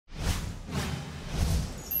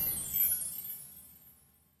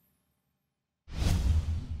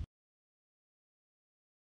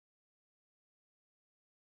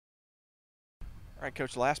All right,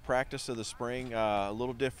 Coach, last practice of the spring, a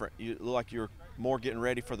little different. You look like you're more getting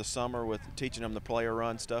ready for the summer with teaching them the player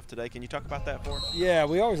run stuff today. Can you talk about that for us? Yeah,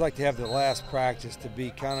 we always like to have the last practice to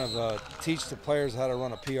be kind of teach the players how to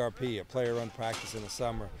run a PRP, a player run practice in the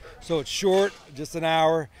summer. So it's short, just an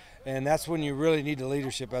hour, and that's when you really need the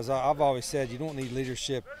leadership. As I've always said, you don't need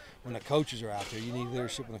leadership when the coaches are out there. You need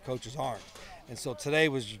leadership when the coaches aren't. And so today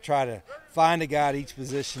was to try to find a guy at each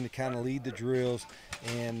position to kind of lead the drills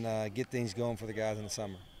and get things going for the guys in the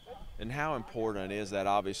summer. And how important is that,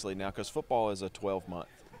 obviously, now, because football is a 12-month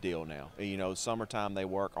deal now. You know, summertime they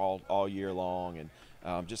work all year long,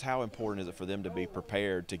 and just how important is it for them to be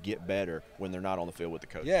prepared to get better when they're not on the field with the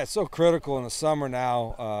coach? Yeah, it's so critical in the summer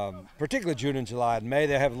now, particularly June and July. In May,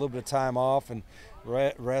 they have a little bit of time off and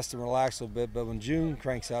rest and relax a little bit. But when June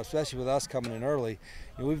cranks up, especially with us coming in early,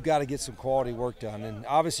 we've got to get some quality work done. And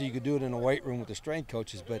obviously, you could do it in a weight room with the strength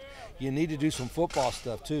coaches, but you need to do some football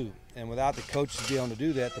stuff too. And without the coaches being able to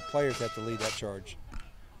do that, the players have to lead that charge.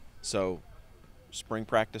 So, spring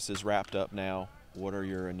practice is wrapped up now. What are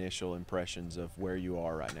your initial impressions of where you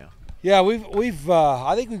are right now? Yeah,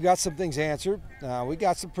 I think we've got some things answered. We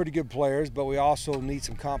got some pretty good players, but we also need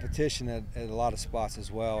some competition at a lot of spots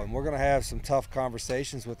as well. And we're going to have some tough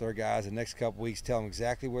conversations with our guys the next couple weeks, tell them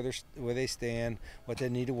exactly where they stand, what they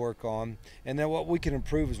need to work on, and then what we can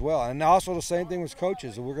improve as well. And also the same thing with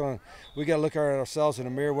coaches. We got to look at ourselves in the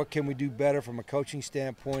mirror. What can we do better from a coaching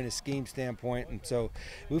standpoint, a scheme standpoint? And so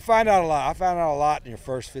we find out a lot. I found out a lot in your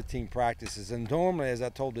first 15 practices. And normally, as I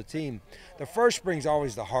told the team, the first spring's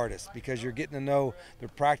always the hardest, because you're getting to know their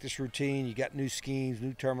practice routine, you got new schemes,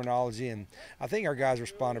 new terminology, and I think our guys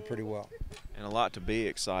responded pretty well. And a lot to be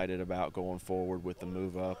excited about going forward with the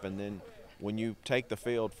move up. And then when you take the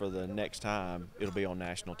field for the next time, it'll be on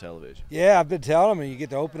national television. Yeah, I've been telling them, you get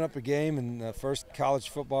to open up a game and the first college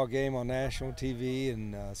football game on national TV,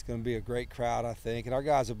 and it's going to be a great crowd, I think, and our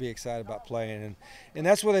guys will be excited about playing, and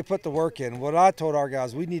that's where they put the work in. What I told our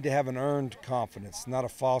guys, we need to have an earned confidence, not a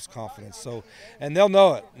false confidence. So, and they'll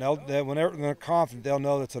know it. Whenever they're confident, they'll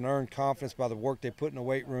know it's an earned confidence by the work they put in the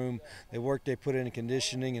weight room, the work they put in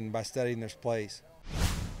conditioning, and by studying their plays.